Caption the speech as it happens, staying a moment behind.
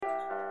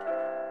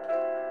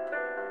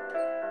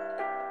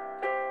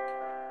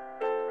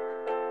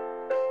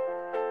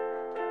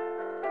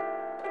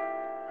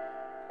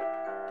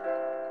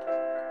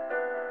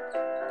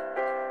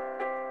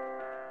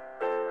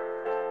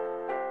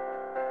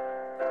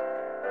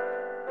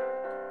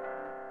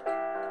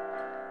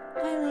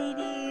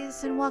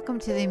ladies, and welcome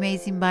to the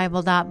Amazing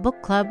Bible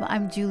Book Club.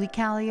 I'm Julie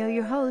Callio,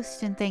 your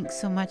host, and thanks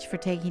so much for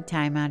taking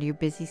time out of your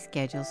busy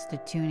schedules to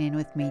tune in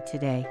with me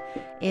today.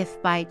 If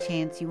by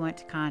chance you want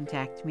to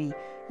contact me,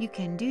 you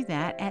can do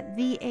that at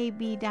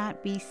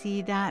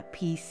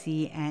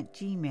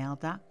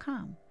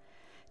vab.bc.pc@gmail.com.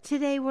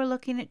 Today we're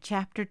looking at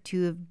chapter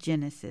 2 of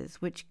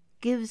Genesis, which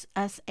gives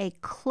us a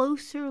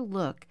closer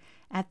look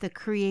at the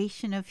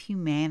creation of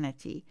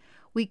humanity.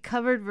 We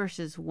covered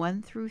verses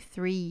 1 through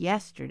 3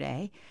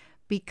 yesterday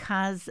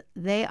because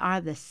they are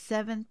the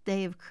seventh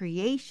day of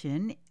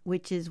creation,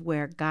 which is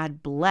where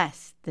God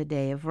blessed the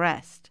day of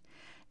rest.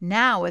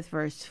 Now with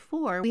verse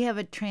 4, we have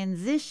a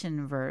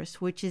transition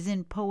verse, which is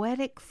in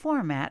poetic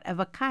format of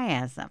a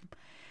chiasm.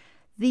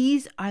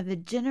 These are the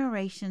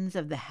generations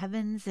of the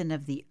heavens and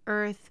of the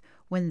earth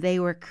when they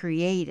were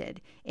created,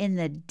 in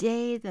the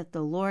day that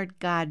the Lord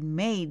God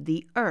made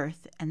the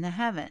earth and the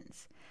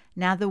heavens.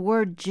 Now, the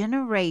word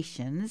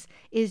generations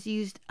is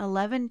used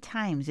 11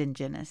 times in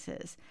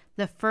Genesis.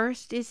 The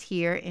first is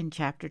here in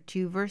chapter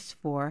 2, verse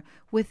 4,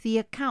 with the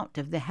account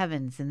of the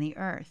heavens and the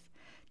earth.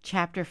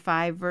 Chapter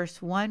 5,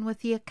 verse 1,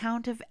 with the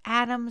account of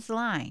Adam's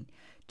line.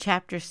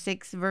 Chapter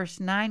 6, verse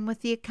 9,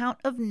 with the account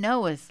of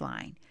Noah's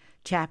line.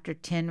 Chapter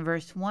 10,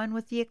 verse 1,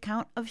 with the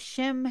account of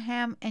Shem,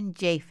 Ham, and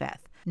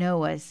Japheth,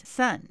 Noah's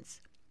sons.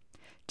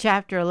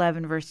 Chapter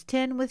 11, verse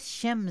 10, with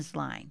Shem's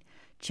line.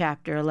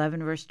 Chapter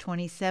 11, verse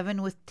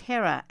 27, with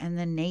Terah and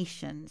the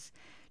nations.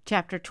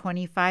 Chapter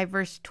 25,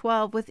 verse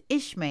 12, with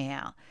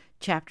Ishmael.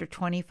 Chapter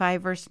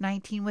 25, verse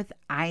 19, with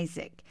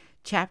Isaac.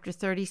 Chapter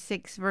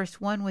 36, verse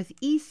 1, with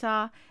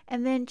Esau.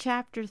 And then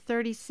chapter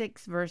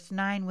 36, verse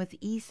 9, with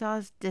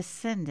Esau's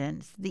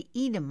descendants, the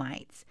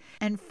Edomites.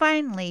 And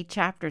finally,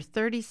 chapter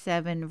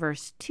 37,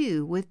 verse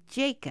 2, with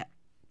Jacob.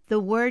 The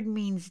word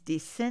means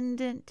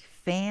descendant,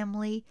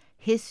 family,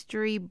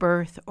 history,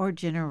 birth, or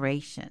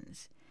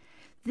generations.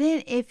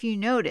 Then, if you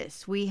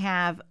notice, we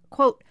have,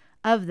 quote,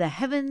 of the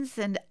heavens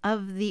and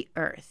of the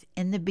earth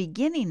in the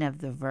beginning of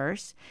the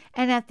verse,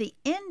 and at the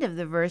end of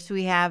the verse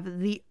we have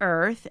the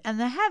earth and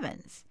the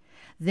heavens.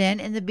 Then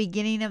in the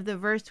beginning of the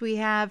verse we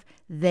have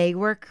they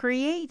were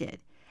created,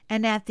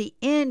 and at the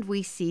end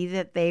we see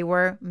that they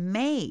were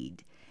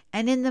made.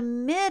 And in the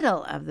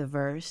middle of the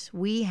verse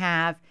we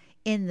have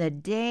in the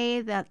day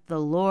that the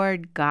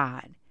Lord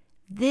God.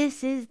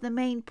 This is the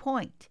main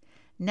point.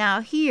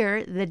 Now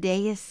here the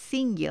day is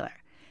singular.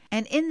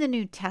 And in the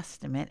New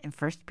Testament, in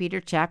 1 Peter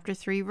chapter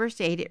 3,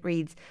 verse 8, it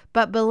reads,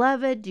 "But,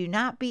 beloved, do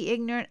not be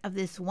ignorant of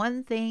this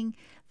one thing,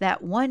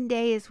 that one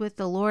day is with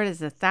the Lord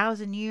as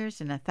 1,000 years,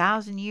 and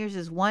 1,000 years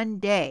is one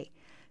day."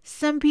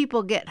 Some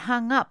people get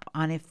hung up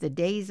on if the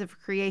days of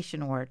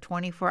creation were a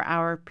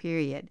 24-hour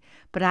period,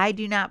 but I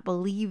do not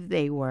believe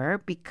they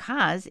were,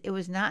 because it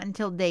was not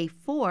until day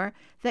 4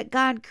 that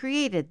God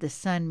created the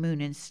sun, moon,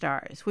 and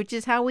stars, which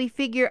is how we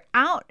figure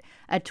out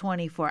a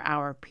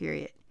 24-hour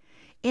period.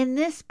 In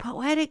this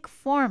poetic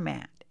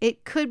format,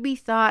 it could be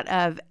thought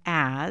of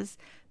as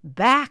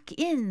back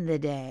in the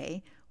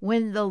day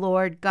when the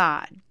Lord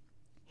God.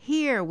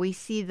 Here we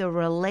see the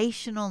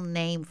relational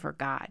name for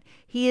God.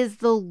 He is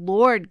the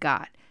Lord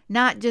God,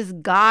 not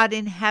just God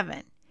in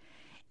heaven.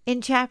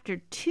 In chapter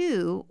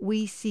 2,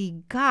 we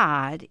see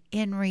God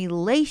in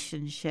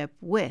relationship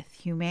with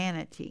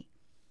humanity.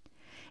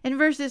 In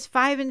verses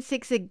 5 and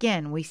 6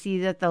 again, we see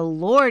that the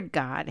Lord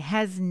God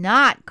has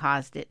not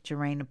caused it to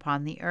rain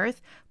upon the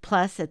earth.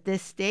 Plus, at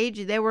this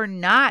stage, there were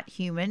not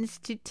humans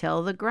to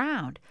till the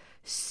ground.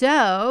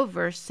 So,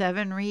 verse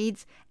 7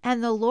 reads,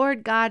 "And the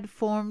Lord God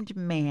formed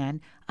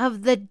man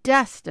of the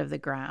dust of the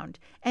ground,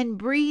 and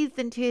breathed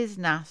into his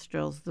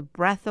nostrils the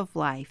breath of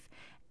life,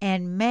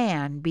 and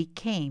man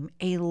became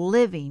a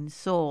living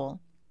soul."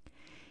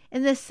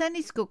 In the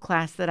Sunday school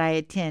class that I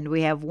attend,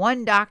 we have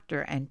one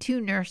doctor and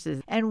 2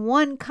 nurses, and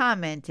one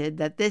commented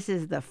that this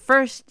is the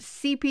first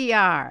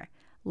CPR,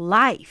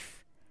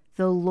 life.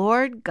 The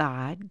Lord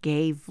God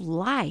gave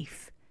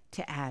life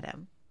to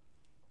Adam.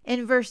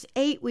 In verse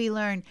 8 we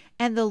learn,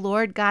 "And the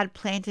Lord God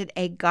planted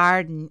a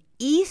garden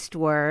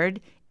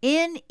eastward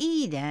in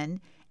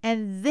Eden,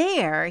 and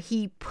there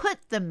he put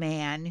the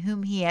man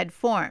whom he had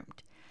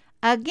formed."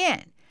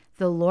 Again,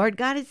 the Lord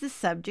God is the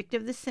subject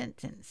of the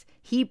sentence.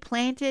 He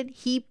planted,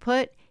 he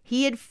put,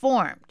 he had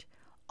formed.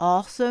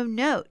 Also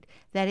note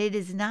that it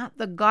is not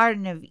the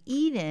Garden of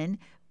Eden,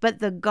 but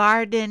the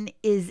garden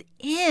is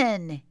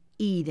in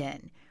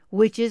Eden,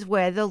 which is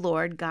where the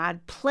Lord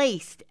God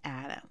placed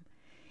Adam.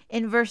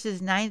 In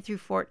verses 9 through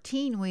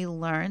 14, we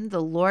learn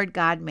the Lord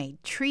God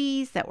made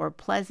trees that were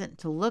pleasant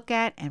to look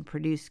at and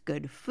produce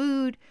good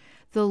food.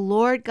 The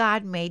Lord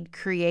God made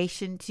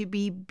creation to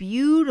be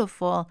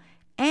beautiful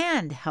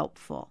and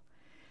helpful.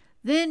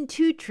 Then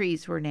 2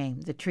 trees were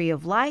named, the tree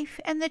of life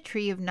and the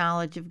tree of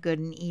knowledge of good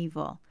and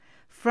evil.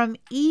 From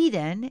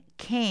Eden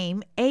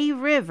came a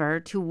river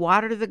to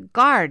water the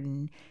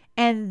garden,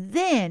 and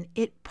then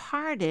it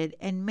parted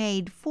and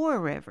made 4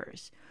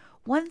 rivers.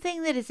 One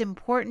thing that is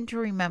important to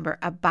remember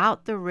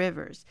about the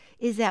rivers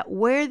is that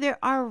where there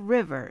are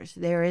rivers,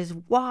 there is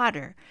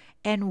water,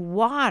 and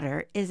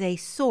water is a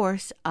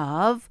source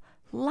of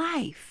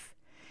life.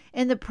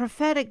 In the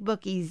prophetic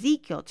book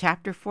Ezekiel,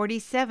 chapter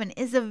 47,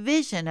 is a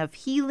vision of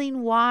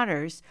healing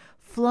waters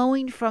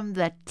flowing from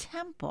the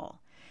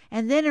temple.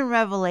 And then in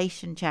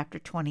Revelation chapter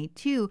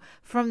 22,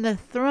 from the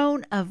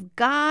throne of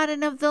God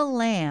and of the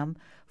Lamb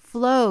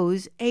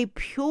flows a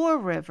pure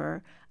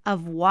river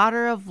of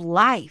water of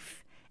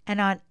life, and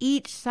on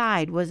each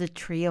side was a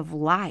tree of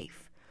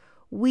life.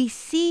 We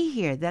see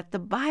here that the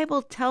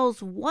Bible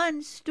tells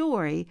one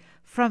story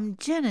from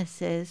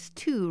Genesis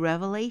to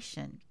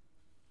Revelation.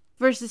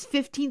 Verses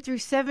 15 through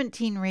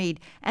 17 read,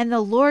 "And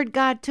the Lord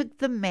God took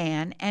the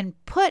man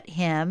and put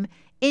him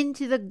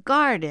into the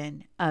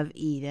garden of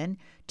Eden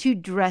to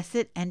dress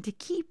it and to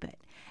keep it.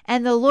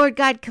 And the Lord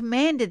God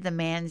commanded the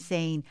man,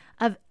 saying,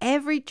 Of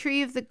every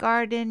tree of the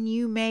garden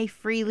you may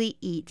freely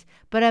eat,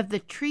 but of the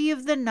tree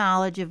of the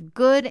knowledge of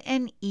good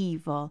and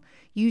evil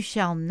you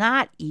shall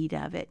not eat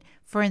of it,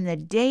 for in the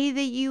day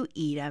that you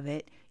eat of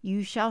it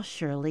you shall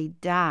surely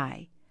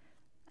die."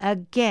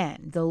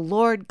 Again, the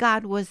Lord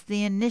God was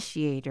the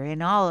initiator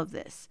in all of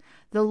this.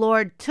 The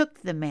Lord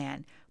took the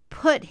man,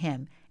 put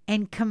him,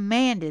 and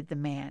commanded the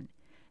man.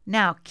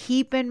 Now,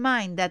 keep in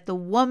mind that the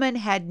woman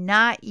had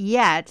not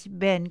yet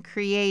been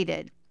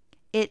created.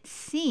 It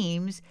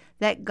seems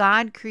that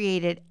God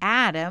created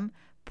Adam,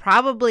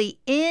 probably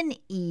in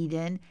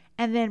Eden,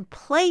 and then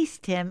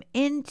placed him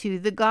into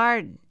the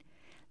garden.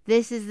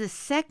 This is the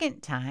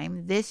second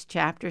time this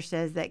chapter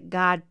says that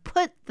God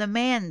put the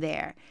man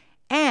there,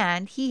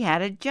 and he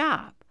had a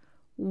job.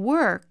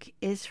 Work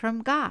is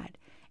from God,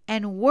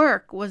 and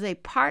work was a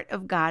part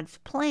of God's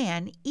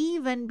plan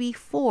even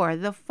before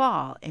the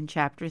fall in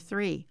chapter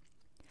 3.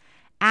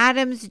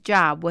 Adam's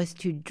job was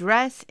to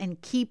dress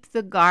and keep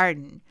the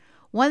garden.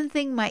 One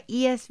thing my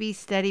ESV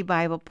Study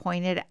Bible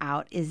pointed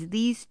out is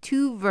these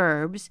two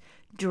verbs,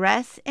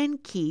 dress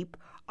and keep,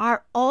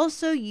 are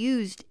also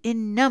used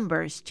in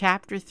Numbers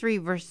chapter 3,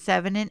 verse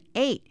 7 and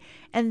 8.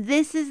 And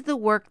this is the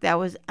work that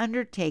was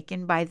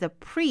undertaken by the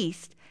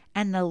priests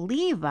and the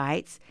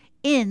Levites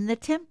in the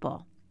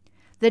temple.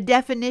 The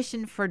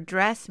definition for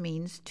dress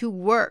means to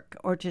work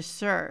or to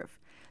serve.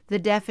 The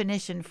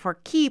definition for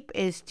keep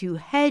is to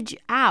hedge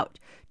out,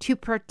 to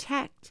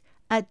protect,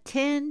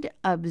 attend,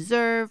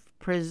 observe,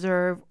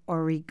 preserve,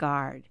 or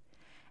regard.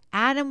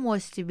 Adam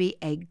was to be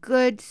a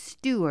good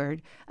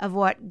steward of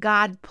what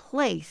God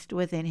placed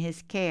within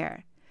his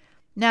care.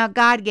 Now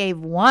God gave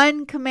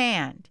one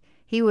command.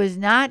 He was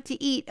not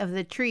to eat of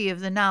the tree of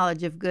the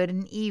knowledge of good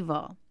and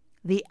evil.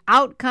 The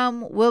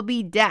outcome will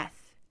be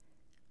death.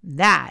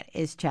 That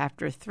is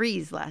chapter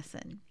 3's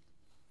lesson.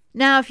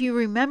 Now, if you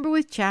remember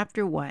with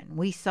chapter 1,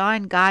 we saw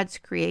in God's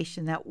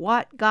creation that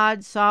what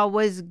God saw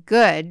was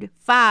good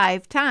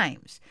 5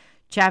 times.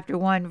 Chapter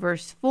 1,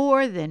 verse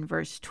 4, then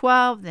verse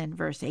 12, then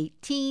verse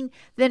 18,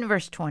 then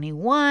verse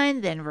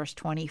 21, then verse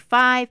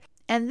 25,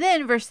 and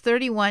then verse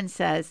 31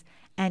 says,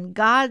 "And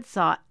God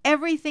saw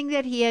everything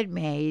that he had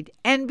made,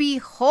 and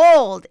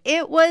behold,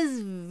 it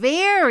was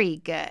very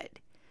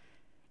good."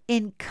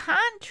 In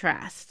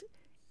contrast,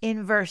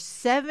 in verse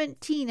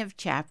 17 of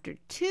chapter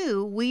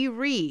 2, we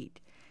read,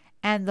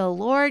 "And the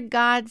Lord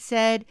God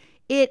said,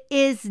 It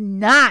is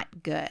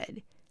not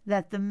good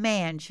that the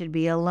man should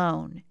be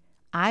alone.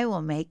 I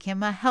will make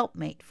him a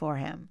helpmate for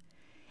him."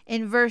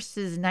 In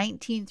verses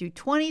 19 through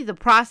 20, the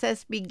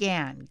process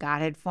began.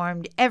 God had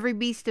formed every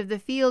beast of the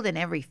field and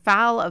every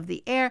fowl of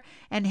the air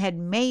and had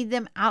made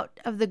them out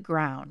of the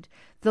ground.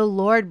 The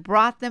Lord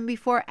brought them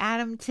before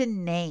Adam to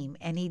name,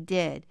 and he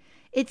did.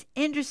 It's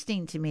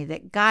interesting to me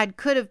that God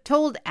could have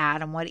told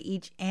Adam what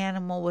each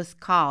animal was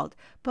called,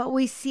 but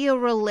we see a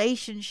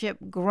relationship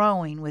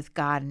growing with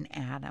God and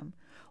Adam.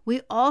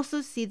 We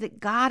also see that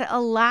God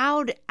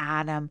allowed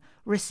Adam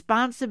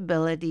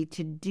responsibility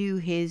to do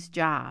his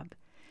job.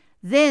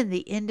 Then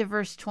the end of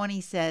verse 20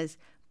 says,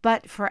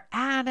 "But for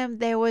Adam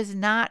there was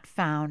not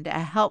found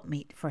a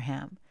helpmeet for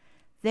him."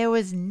 There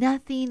was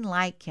nothing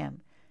like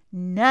him.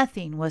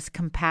 Nothing was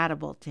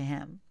compatible to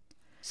him.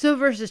 So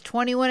verses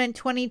 21 and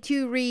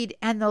 22 read,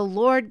 "And the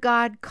Lord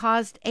God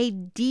caused a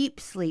deep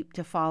sleep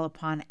to fall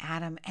upon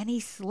Adam, and he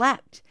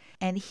slept.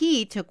 And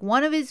he took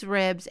one of his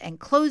ribs and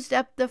closed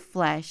up the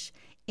flesh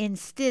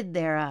instead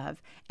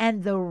thereof.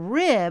 And the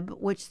rib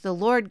which the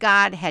Lord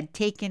God had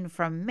taken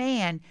from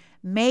man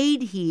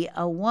made he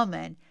a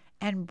woman,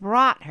 and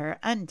brought her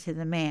unto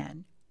the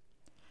man."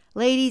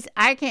 Ladies,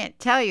 I can't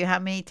tell you how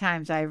many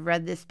times I've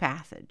read this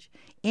passage.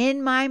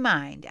 In my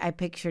mind, I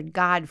pictured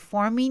God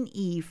forming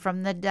Eve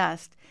from the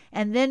dust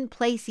and then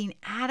placing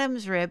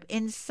Adam's rib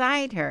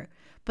inside her.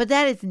 But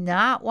that is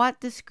not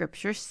what the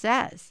scripture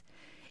says.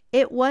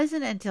 It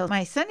wasn't until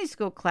my Sunday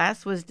school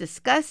class was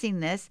discussing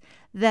this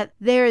that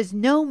there is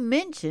no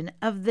mention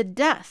of the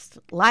dust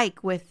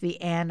like with the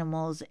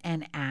animals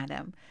and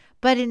Adam.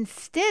 But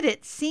instead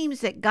it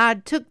seems that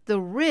God took the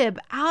rib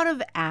out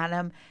of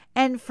Adam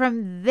and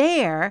from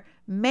there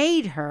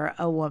made her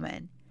a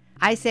woman.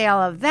 I say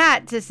all of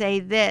that to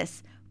say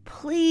this: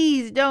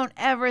 please don't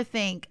ever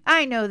think,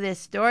 "I know this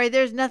story,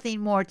 there's nothing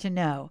more to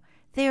know."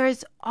 There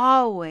is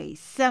always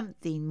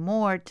something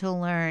more to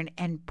learn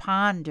and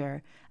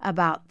ponder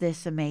about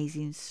this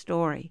amazing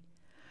story.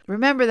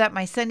 Remember that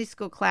my Sunday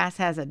school class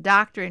has a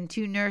doctor and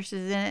 2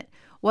 nurses in it?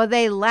 Well,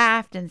 they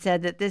laughed and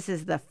said that this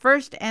is the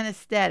first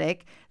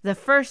anesthetic, the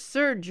first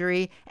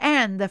surgery,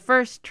 and the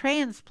first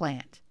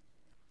transplant.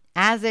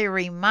 As a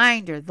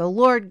reminder, the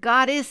Lord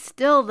God is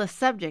still the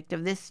subject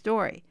of this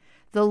story.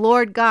 The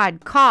Lord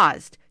God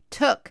caused,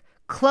 took,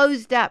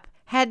 closed up,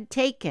 had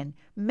taken,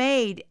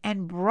 made,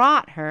 and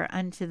brought her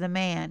unto the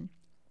man.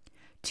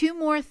 2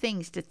 more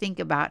things to think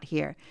about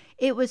here.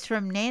 It was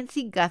from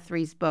Nancy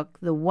Guthrie's book,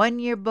 The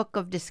 1-Year Book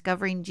of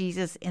Discovering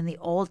Jesus in the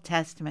Old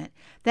Testament,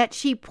 that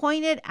she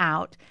pointed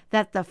out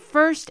that the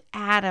first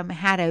Adam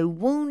had a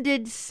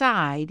wounded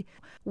side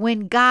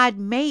when God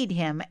made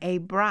him a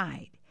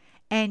bride.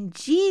 And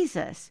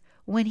Jesus,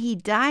 when he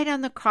died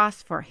on the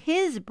cross for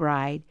his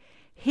bride,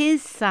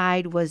 his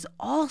side was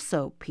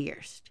also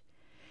pierced.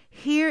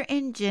 Here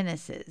in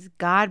Genesis,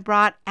 God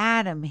brought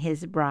Adam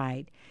his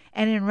bride.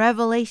 And in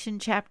Revelation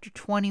chapter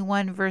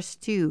 21, verse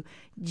 2,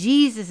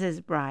 Jesus'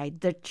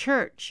 bride, the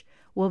church,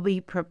 will be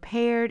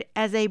prepared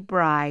as a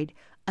bride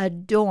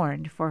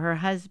adorned for her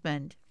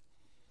husband.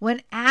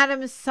 When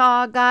Adam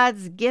saw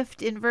God's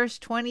gift in verse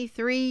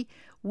 23,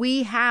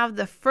 we have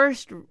the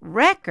first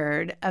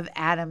record of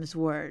Adam's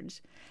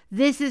words.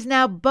 This is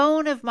now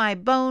bone of my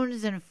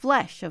bones and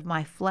flesh of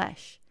my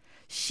flesh.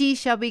 She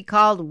shall be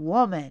called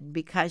woman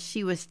because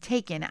she was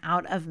taken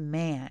out of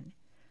man.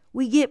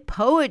 We get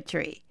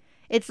poetry.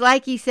 It's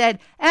like he said,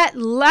 at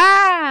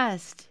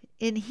last.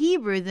 In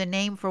Hebrew, the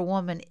name for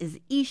woman is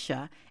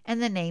Isha,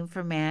 and the name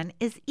for man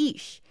is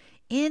Ish.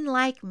 In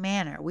like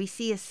manner, we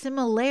see a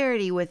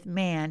similarity with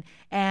man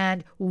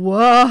and,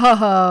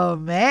 whoa,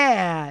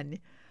 man.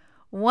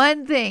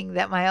 One thing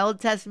that my Old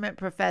Testament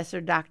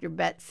professor, Dr.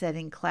 Betts, said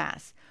in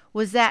class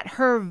was that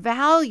her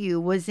value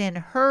was in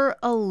her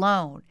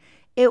alone.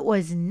 It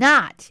was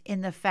not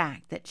in the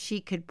fact that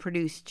she could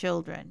produce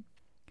children.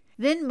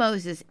 Then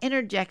Moses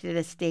interjected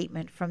a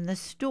statement from the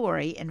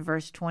story in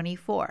verse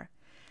 24.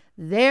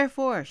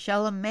 Therefore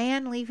shall a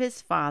man leave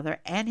his father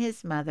and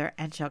his mother,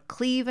 and shall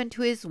cleave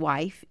unto his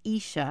wife,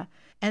 Isha,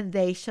 and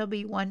they shall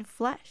be one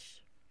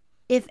flesh.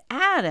 If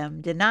Adam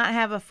did not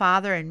have a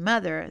father and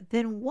mother,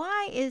 then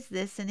why is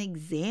this an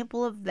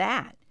example of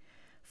that?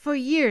 For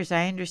years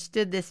I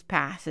understood this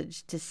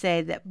passage to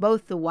say that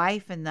both the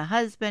wife and the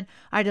husband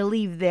are to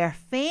leave their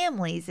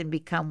families and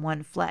become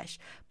one flesh,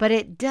 but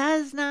it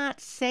does not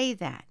say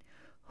that.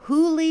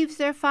 Who leaves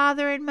their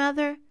father and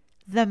mother?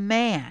 The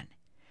man.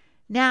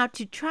 Now,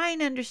 to try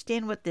and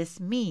understand what this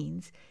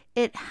means,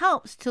 it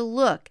helps to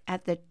look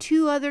at the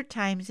 2 other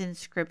times in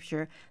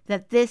Scripture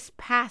that this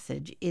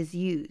passage is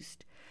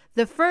used.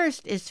 The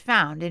first is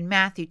found in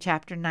Matthew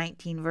chapter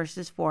 19,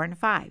 verses 4 and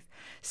 5.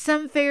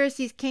 Some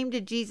Pharisees came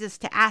to Jesus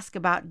to ask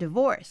about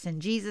divorce,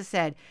 and Jesus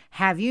said,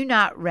 have you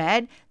not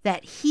read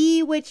that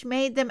he which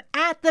made them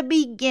at the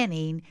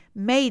beginning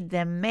made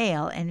them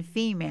male and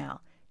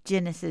female?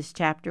 Genesis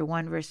chapter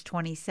 1, verse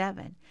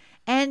 27.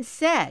 And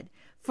said,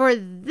 for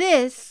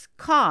this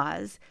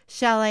cause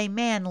shall a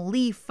man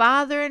leave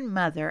father and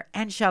mother,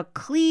 and shall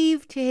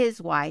cleave to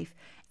his wife,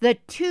 the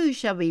 2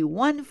 shall be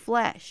one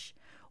flesh.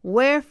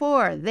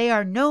 Wherefore they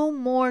are no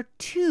more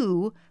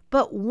 2,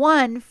 but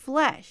one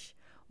flesh.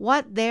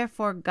 What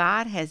therefore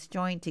God has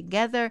joined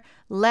together,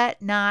 let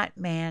not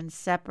man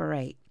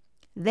separate.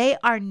 They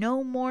are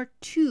no more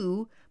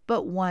 2,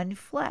 but one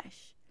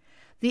flesh.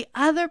 The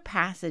other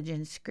passage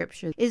in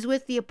Scripture is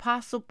with the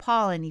Apostle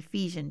Paul in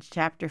Ephesians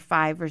chapter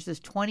 5, verses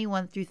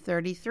 21 through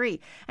 33.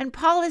 And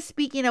Paul is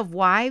speaking of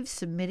wives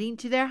submitting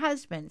to their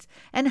husbands,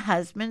 and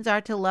husbands are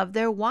to love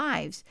their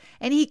wives.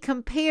 And he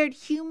compared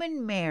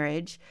human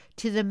marriage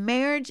to the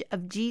marriage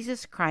of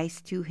Jesus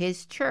Christ to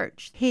his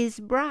church, his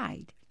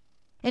bride.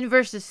 In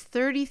verses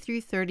 30 through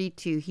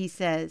 32, he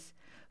says,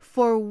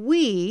 for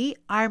we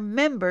are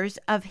members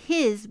of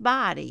his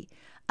body,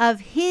 of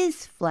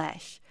his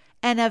flesh,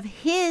 and of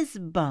his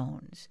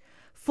bones.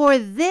 For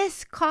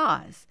this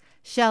cause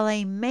shall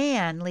a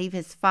man leave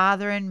his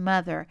father and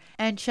mother,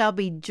 and shall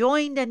be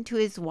joined unto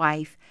his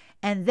wife,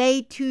 and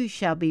they 2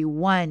 shall be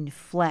one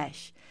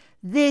flesh.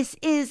 This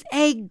is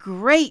a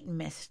great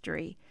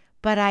mystery,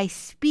 but I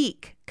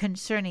speak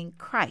concerning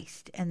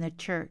Christ and the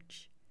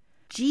church.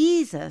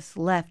 Jesus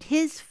left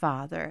his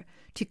Father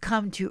to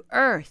come to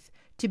earth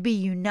to be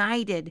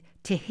united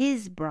to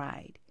his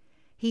bride.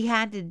 He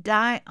had to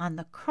die on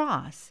the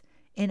cross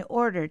in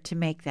order to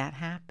make that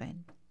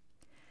happen.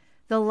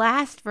 The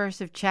last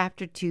verse of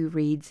chapter 2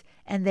 reads,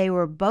 and they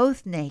were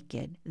both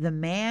naked, the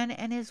man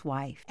and his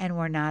wife, and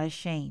were not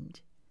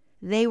ashamed.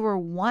 They were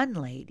one,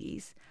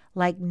 ladies,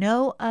 like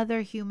no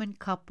other human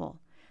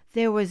couple.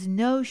 There was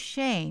no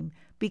shame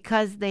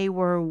because they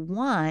were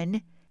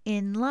one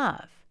in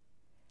love.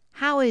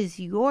 How is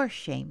your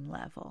shame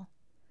level?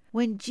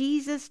 When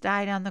Jesus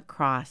died on the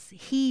cross,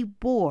 he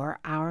bore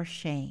our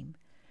shame.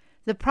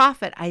 The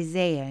prophet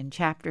Isaiah in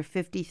chapter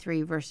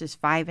 53, verses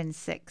 5 and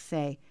 6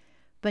 say,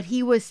 but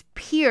he was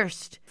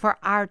pierced for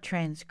our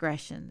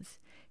transgressions.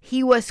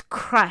 He was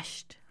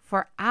crushed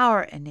for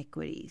our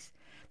iniquities.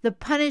 The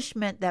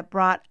punishment that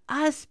brought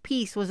us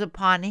peace was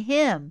upon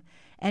him,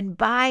 and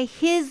by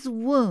his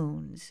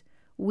wounds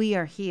we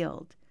are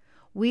healed.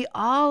 We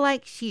all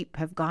like sheep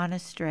have gone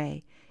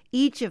astray.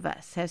 Each of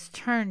us has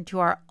turned to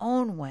our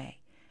own way,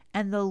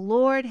 and the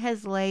Lord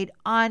has laid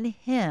on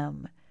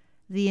him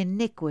the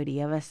iniquity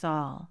of us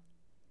all.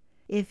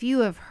 If you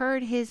have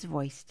heard his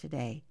voice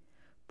today,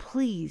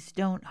 please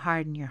don't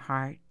harden your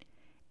heart.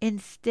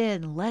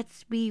 Instead,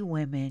 let's be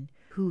women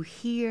who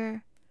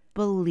hear,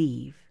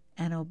 believe,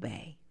 and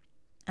obey.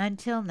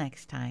 Until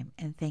next time,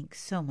 and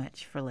thanks so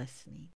much for listening.